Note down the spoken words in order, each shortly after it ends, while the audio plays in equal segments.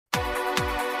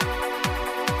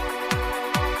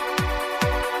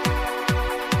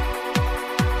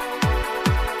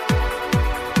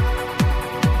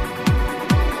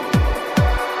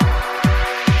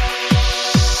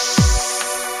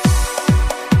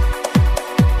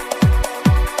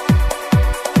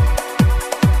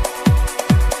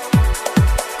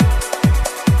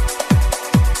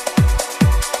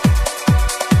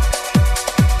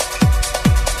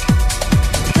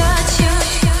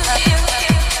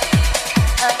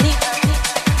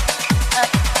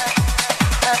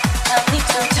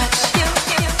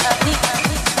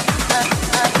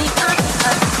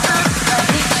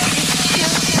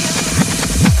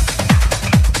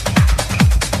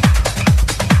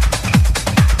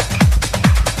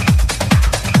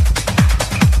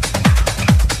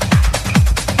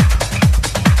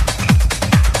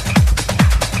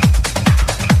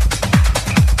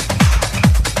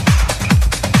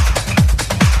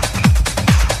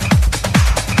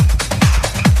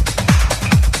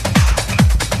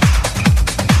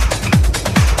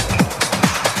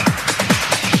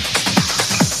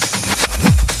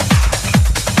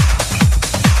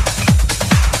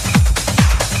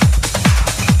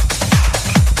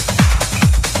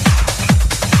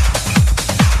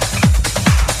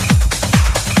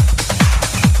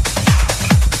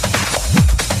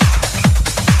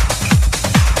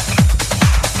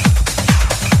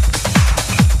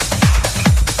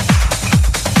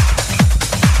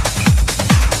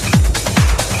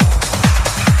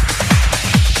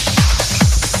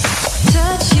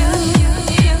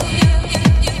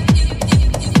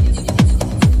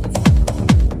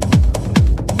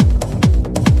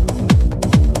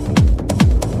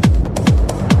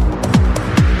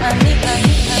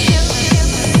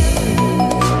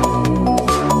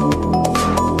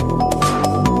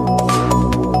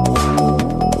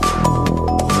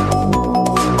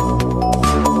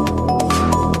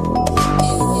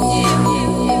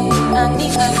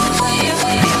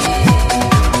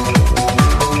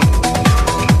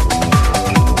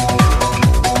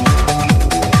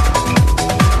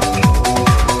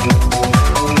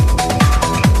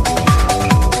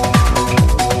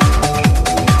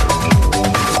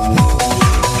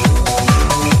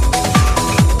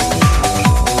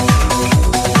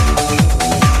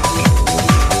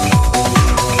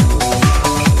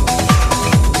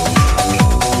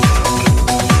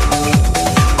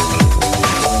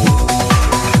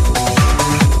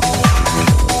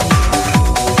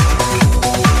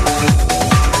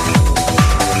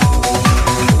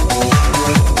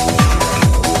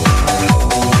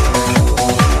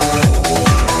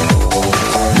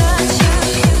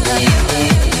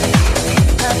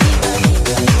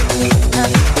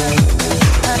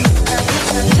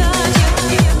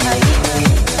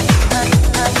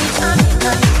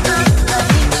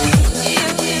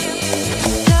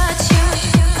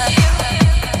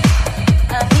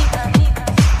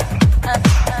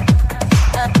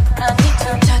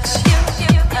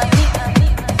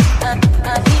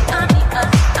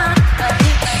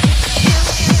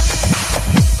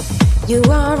You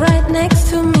are right next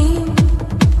to me.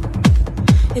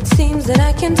 It seems that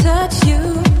I can touch you.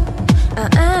 I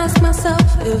ask myself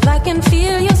if I can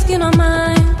feel your skin on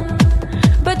mine,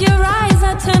 but your eyes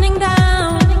are turning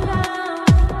down.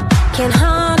 Can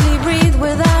hardly breathe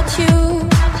without you,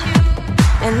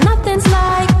 and nothing's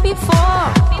like before.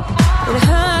 It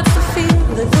hurts to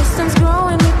feel the distance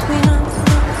growing between us.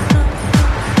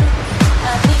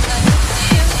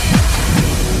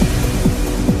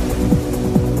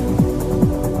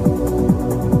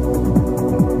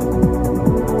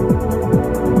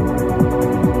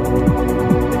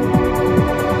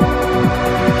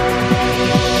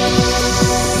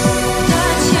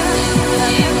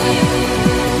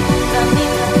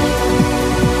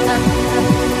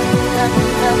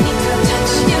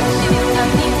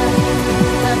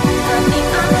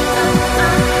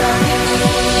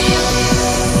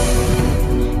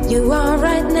 You are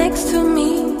right next to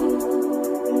me.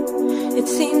 It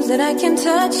seems that I can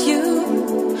touch you.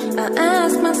 I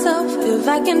ask myself if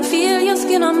I can feel your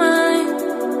skin on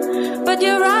mine, but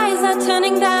your eyes are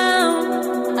turning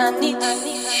down. I need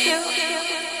you.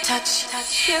 Touch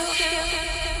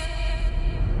you.